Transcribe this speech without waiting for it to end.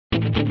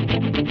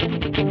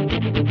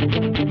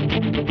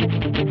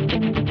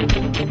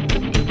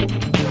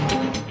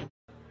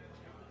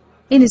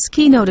In his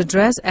keynote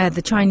address at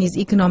the Chinese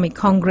Economic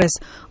Congress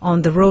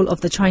on the role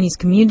of the Chinese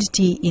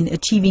community in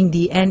achieving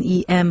the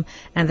NEM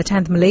and the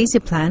 10th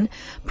Malaysia Plan,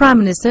 Prime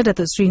Minister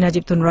Datuk Seri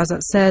Najib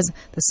Razak says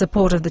the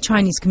support of the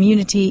Chinese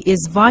community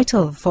is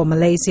vital for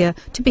Malaysia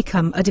to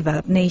become a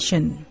developed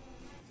nation.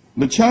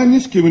 The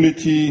Chinese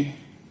community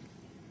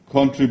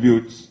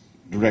contributes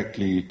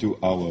directly to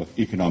our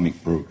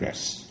economic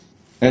progress,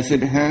 as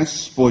it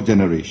has for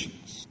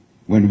generations.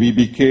 When we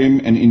became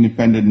an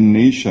independent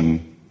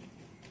nation,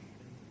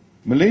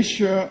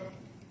 Malaysia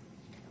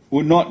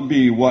would not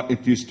be what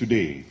it is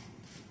today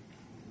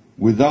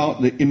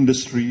without the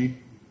industry,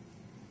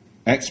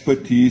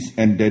 expertise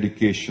and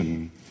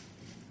dedication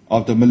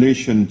of the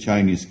Malaysian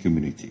Chinese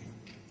community.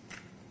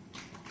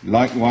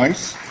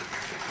 Likewise,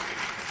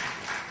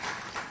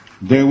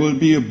 there will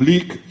be a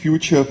bleak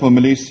future for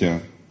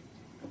Malaysia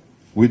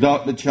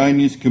without the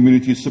Chinese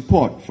community's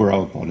support for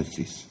our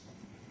policies.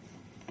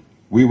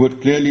 We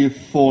would clearly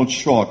fall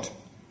short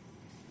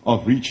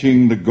of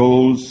reaching the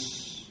goals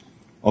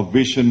of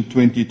Vision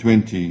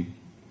 2020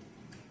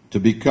 to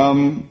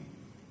become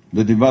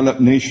the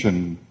developed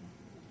nation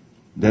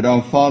that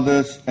our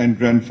fathers and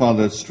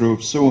grandfathers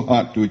strove so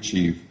hard to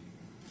achieve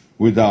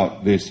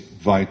without this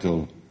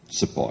vital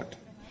support.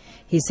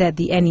 He said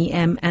the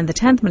NEM and the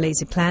 10th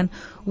Malaysia Plan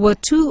were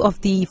two of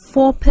the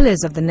 4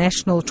 pillars of the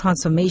national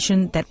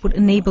transformation that would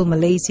enable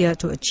Malaysia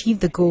to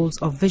achieve the goals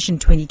of Vision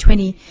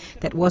 2020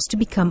 that was to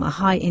become a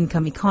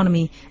high-income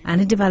economy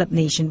and a developed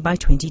nation by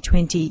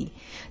 2020.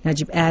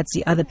 Najib adds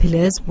the other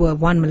pillars were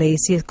One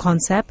Malaysia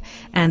concept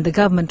and the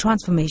Government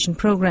Transformation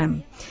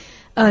Programme.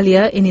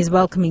 Earlier, in his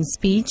welcoming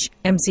speech,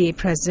 MCA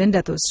President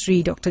Datuk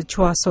Seri Dr.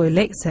 Chua Soy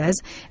Lek says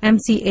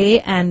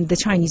MCA and the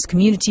Chinese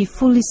community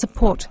fully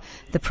support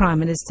the Prime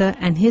Minister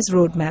and his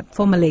roadmap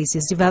for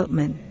Malaysia's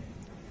development.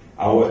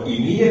 Our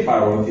immediate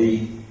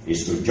priority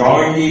is to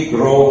jointly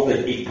grow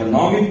the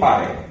economic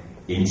pie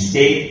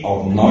instead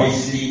of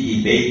noisily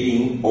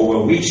debating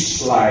over which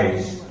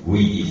slice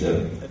we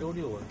deserve.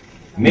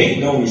 Make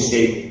no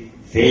mistake,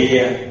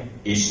 failure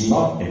is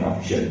not an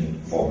option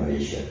for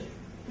Malaysia.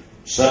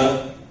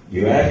 Sir,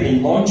 you have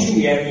been launching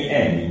the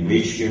NEM in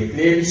which you have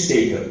clearly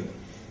stated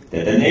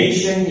that the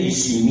nation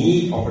is in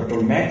need of a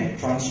dramatic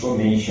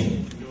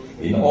transformation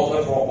in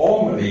order for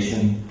all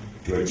Malaysians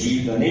to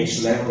achieve the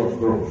next level of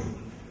growth,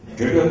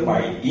 driven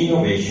by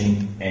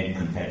innovation and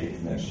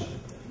competitiveness.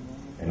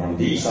 And on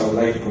this, I would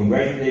like to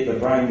congratulate the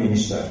Prime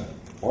Minister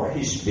for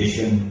his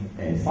vision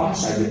and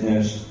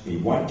farsightedness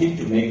in wanting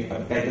to make a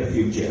better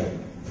future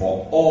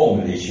for all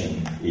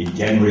Malaysians in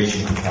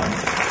generations to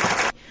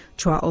come.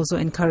 Chua also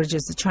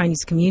encourages the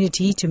Chinese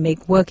community to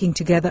make working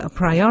together a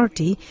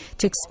priority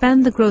to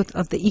expand the growth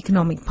of the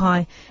economic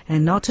pie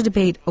and not to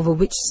debate over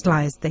which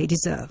slice they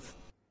deserve.